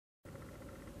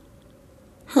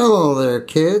Hello there,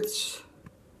 kids,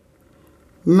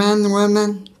 men,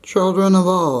 women, children of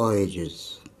all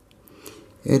ages.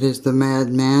 It is the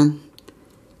madman,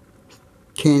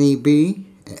 Kenny B,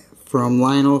 from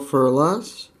Lionel for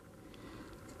Less.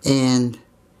 And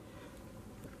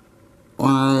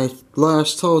when I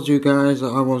last told you guys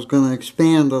I was going to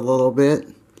expand a little bit,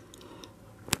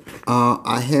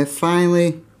 I have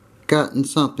finally gotten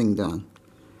something done.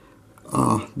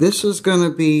 This is going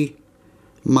to be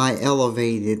my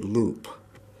elevated loop,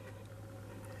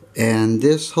 and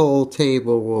this whole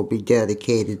table will be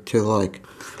dedicated to like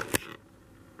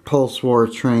post-war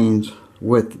trains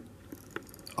with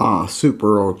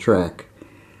Super O track.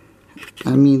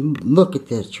 I mean, look at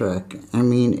that track. I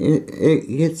mean,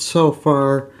 it's so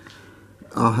far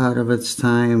ahead of its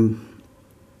time.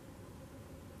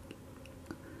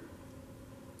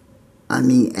 I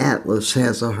mean, Atlas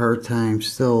has a hard time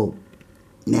still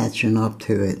matching up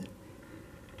to it.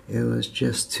 It was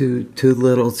just too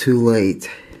little too late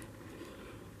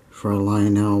for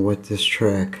Lionel with this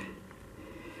track.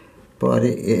 But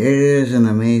it is an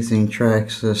amazing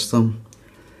track system.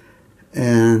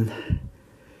 And,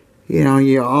 you know,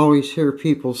 you always hear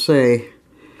people say,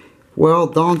 well,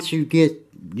 don't you get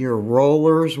your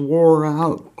rollers wore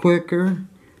out quicker?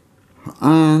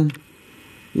 And,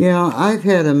 yeah, I've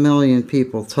had a million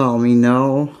people tell me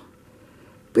no.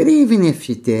 But even if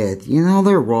you did, you know,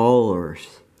 they're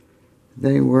rollers.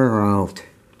 They wear out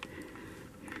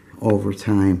over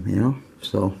time, you know,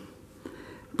 so.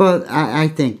 But I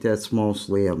think that's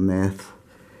mostly a myth.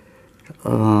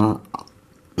 All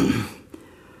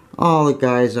the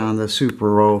guys on the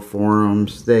Super O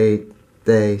forums, they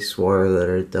swear that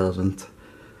it doesn't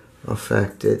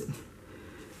affect it.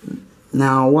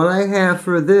 Now, what I have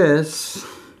for this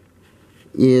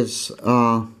is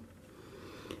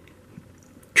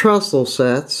trestle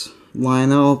sets.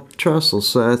 Lionel trestle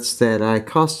sets that I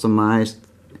customized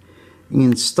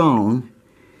in stone,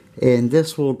 and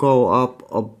this will go up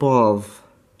above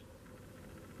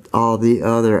all the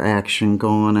other action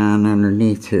going on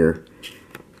underneath here,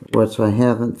 which I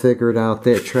haven't figured out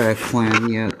that track plan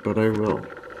yet, but I will.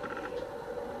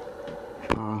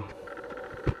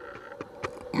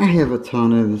 I have a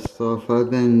ton of this stuff. I've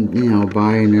been, you know,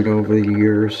 buying it over the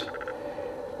years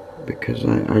because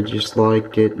I just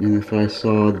liked it, and if I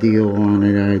saw a deal on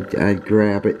it, I'd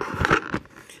grab it.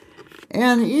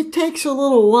 And it takes a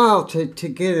little while to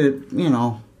get it, you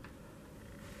know,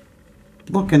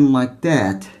 looking like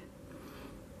that.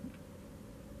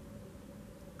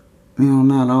 You know,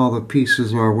 not all the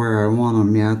pieces are where I want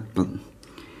them yet, but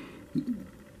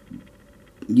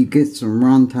you get some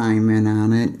runtime in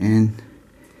on it, and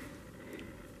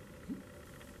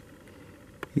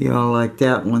you know, like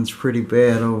that one's pretty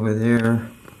bad over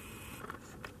there.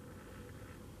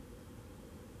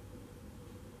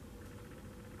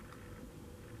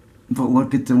 But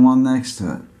look at the one next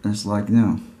to it. It's like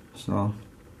new. So,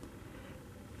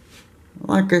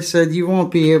 like I said, you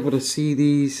won't be able to see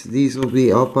these. These will be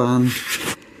up on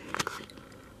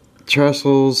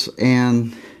trestles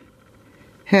and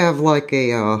have like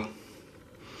a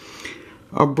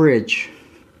bridge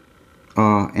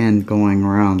end going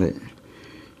around it.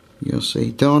 You'll see.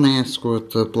 Don't ask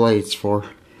what the blade's for.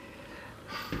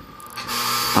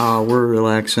 We're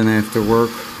relaxing after work,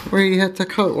 where you have to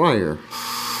cut wire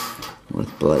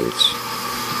with blades.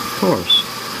 Of course.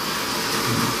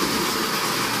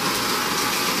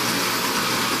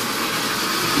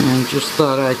 And just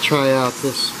thought I'd try out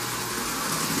this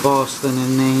Boston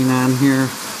and Maine on here.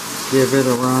 Give it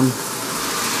a run.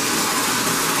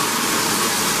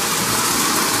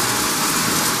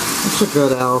 It's a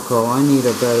good Alco. I need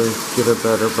get a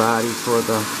better body for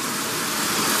the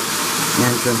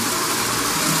engine.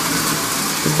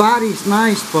 The body's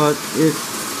nice, but it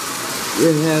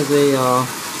has a,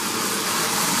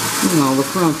 you know, the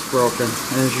front's broken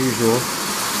as usual.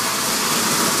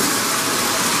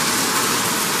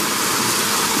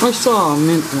 I saw a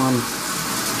mint one,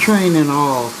 train and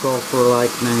all, go for like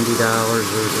 $90 or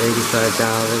 $85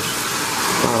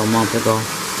 about a month ago.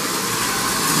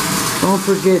 Don't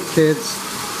forget, kids,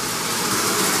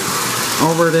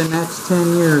 over the next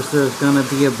 10 years there's going to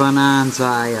be a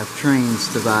bonanza of trains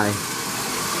to buy.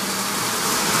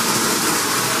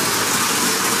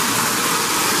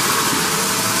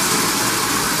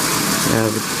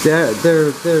 Yeah,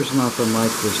 there's nothing like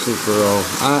the Super O.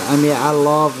 I mean, I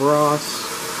love Ross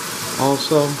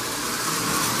also,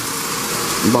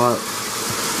 but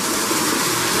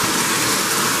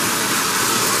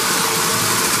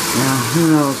yeah, who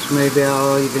knows, maybe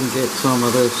I'll even get some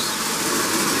of this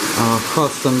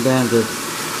custom bended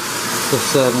to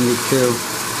 72.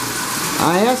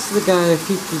 I asked the guy if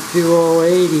he could do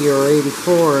 080 or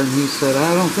 84, and he said,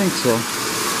 I don't think so.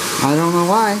 I don't know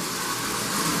why.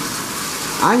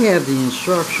 I have the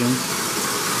instructions,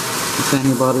 if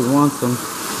anybody wants them.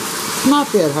 It's not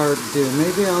that hard to do.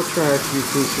 Maybe I'll try a few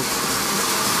pieces.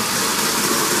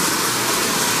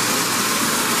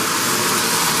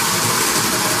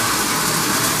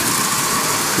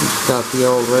 It's got the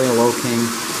old Raylo King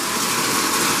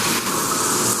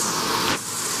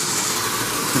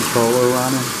controller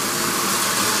running.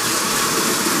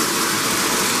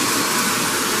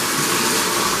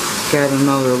 Got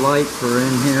another light for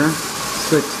in here.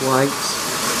 6 lights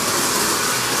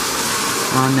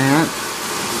on that.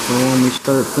 So when we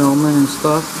start filming and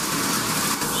stuff.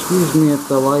 Excuse me if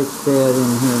the light's bad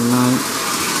in here tonight.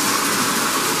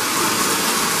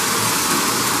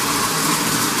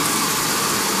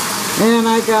 And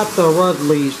I got the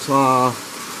Rudley's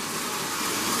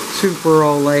Super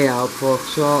O layout book,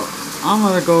 so I'm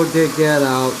gonna go dig that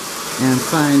out and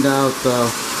find out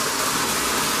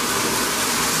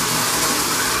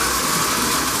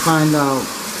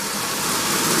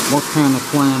what kind of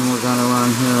plan we're gonna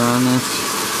run here on this.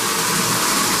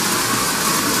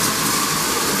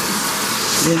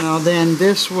 You know, then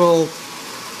this will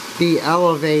be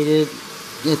elevated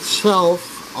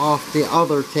itself off the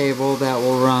other table that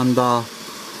will run the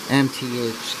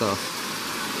MTH stuff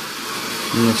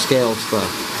and the scale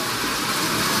stuff.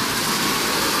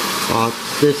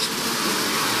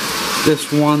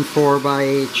 This one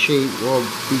 4x8 sheet will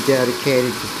be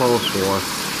dedicated to post-war,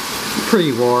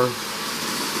 pre-war.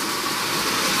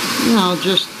 You know,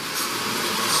 just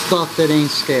stuff that ain't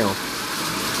scale.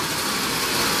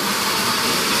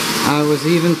 I was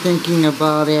even thinking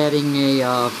about adding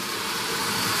a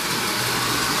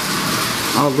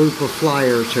loop of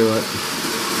flyer to it.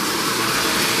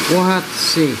 We'll have to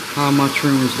see how much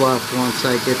room's left once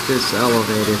I get this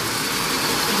elevated.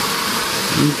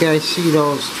 You guys see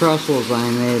those trestles I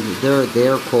made?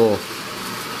 They're cool.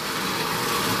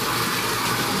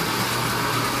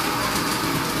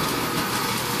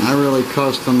 I really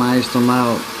customized them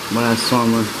out last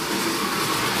summer.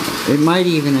 It might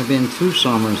even have been 2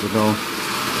 summers ago.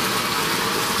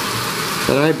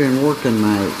 But I've been working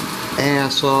my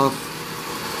ass off,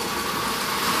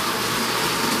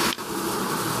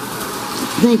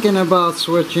 thinking about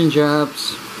switching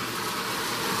jobs,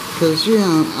 because, you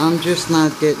know, I'm just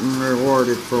not getting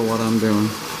rewarded for what I'm doing.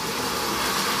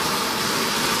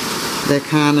 The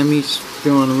economy's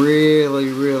doing really,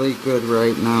 really good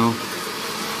right now.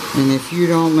 And if you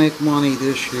don't make money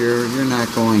this year, you're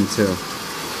not going to.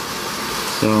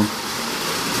 So,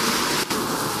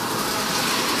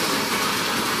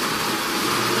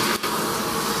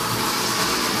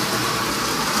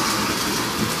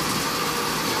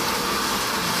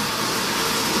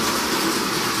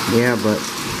 yeah, but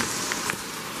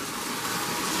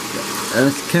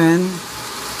that's Ken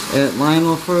at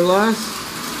Lionel for Less.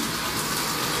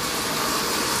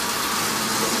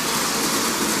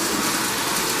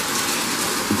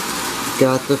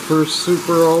 Got the first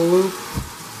Super O loop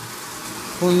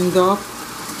cleaned up,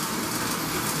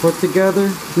 put together.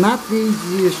 Not the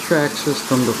easiest track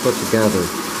system to put together.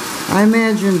 I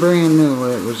imagine brand new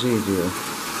it was easier.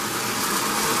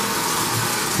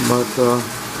 But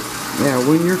yeah,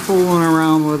 when you're fooling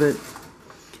around with it,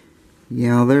 you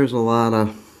know, there's a lot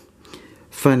of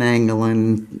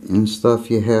finagling and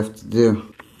stuff you have to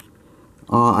do.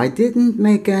 I didn't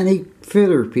make any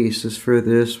fitter pieces for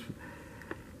this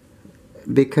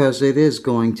because it is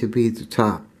going to be the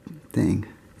top thing,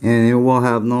 and it will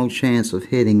have no chance of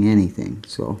hitting anything,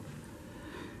 so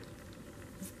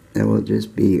it will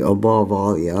just be above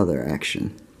all the other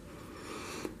action.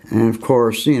 And of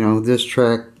course, you know, this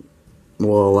track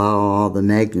will allow all the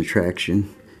magnet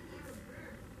traction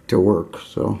to work,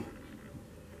 so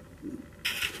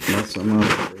that's another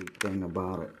great thing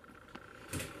about it.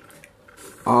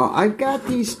 I've got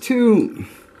these 2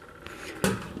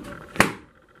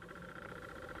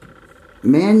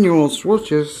 manual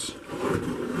switches.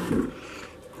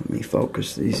 Let me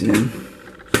focus these in.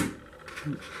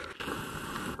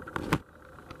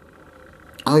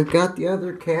 I've got the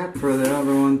other cap for the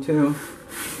other one too.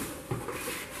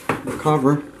 The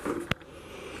cover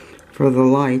for the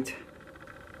light.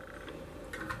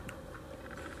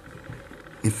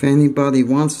 If anybody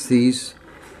wants these,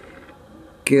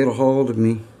 get a hold of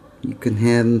me. You can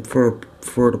have them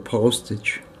for the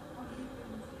postage.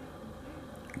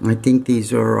 I think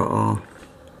these are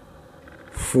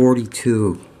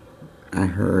 42, I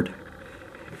heard.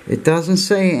 It doesn't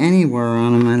say anywhere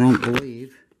on them, I don't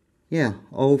believe. Yeah,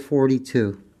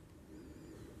 042.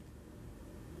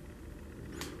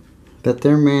 But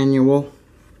they're manual.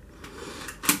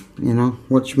 You know,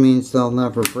 which means they'll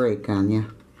never break on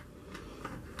you.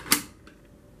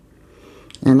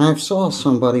 And I've saw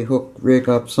somebody rig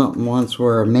up something once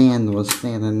where a man was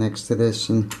standing next to this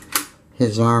and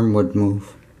his arm would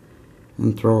move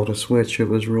and throw the switch. It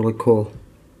was really cool.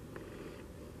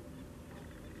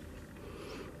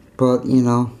 But, you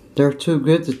know, they're too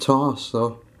good to toss,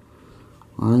 so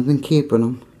I've been keeping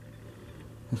them.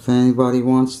 If anybody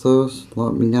wants those,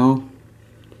 let me know.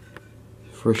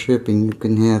 For shipping, you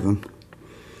can have them.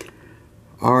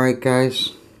 Alright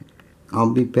guys,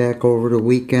 I'll be back over the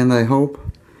weekend, I hope.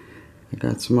 I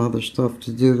got some other stuff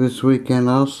to do this weekend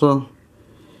also.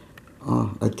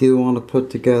 I do want to put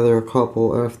together a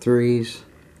couple F3s.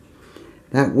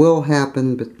 That will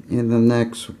happen in the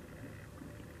next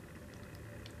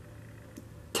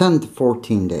 10 to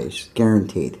 14 days,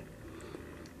 guaranteed.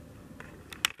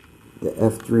 The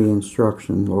F3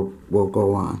 instruction will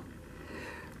go on.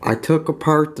 I took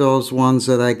apart those ones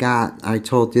that I got. I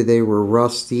told you they were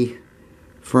rusty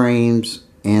frames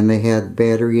and they had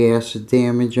battery acid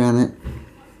damage on it.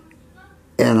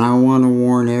 And I want to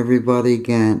warn everybody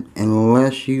again,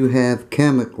 unless you have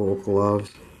chemical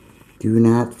gloves, do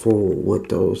not fool with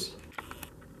those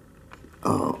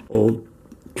old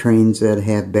trains that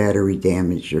have battery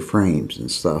damage, your frames and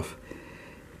stuff,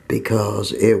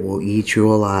 because it will eat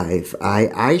you alive.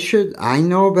 I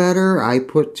know better. I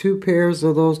put 2 pairs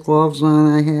of those gloves on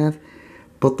I have,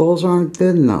 but those aren't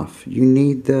good enough. You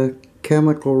need the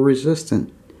chemical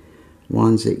resistant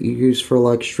ones that you use for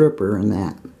like stripper and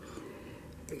that.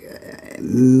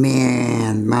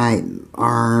 Man, my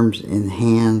arms and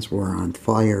hands were on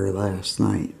fire last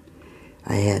night.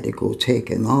 I had to go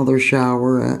take another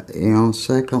shower, you know,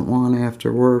 second one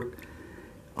after work.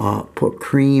 Put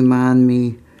cream on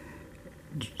me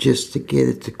just to get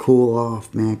it to cool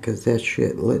off, man, because that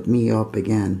shit lit me up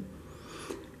again.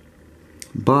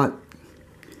 But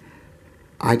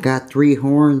I got 3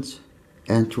 horns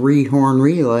and 3 horn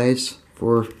relays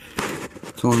for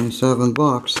 27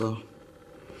 bucks, so.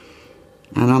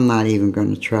 And I'm not even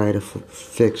going to try to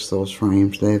fix those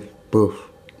frames. They're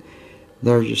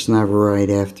just never right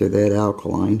after that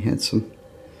alkaline hits them.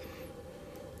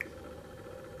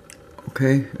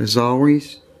 Okay, as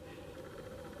always,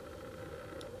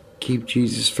 keep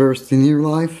Jesus first in your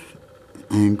life,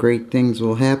 and great things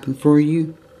will happen for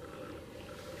you.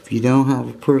 If you don't have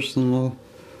a personal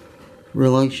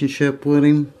relationship with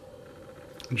Him,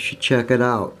 you should check it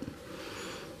out.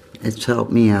 It's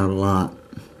helped me out a lot.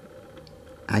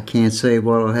 I can't say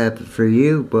what will happen for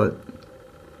you, but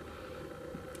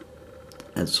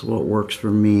that's what works for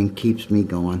me and keeps me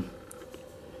going.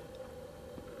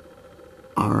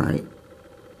 Alright.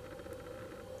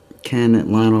 Ken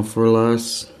Atlanta for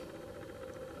less.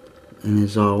 And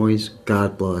as always,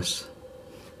 God bless.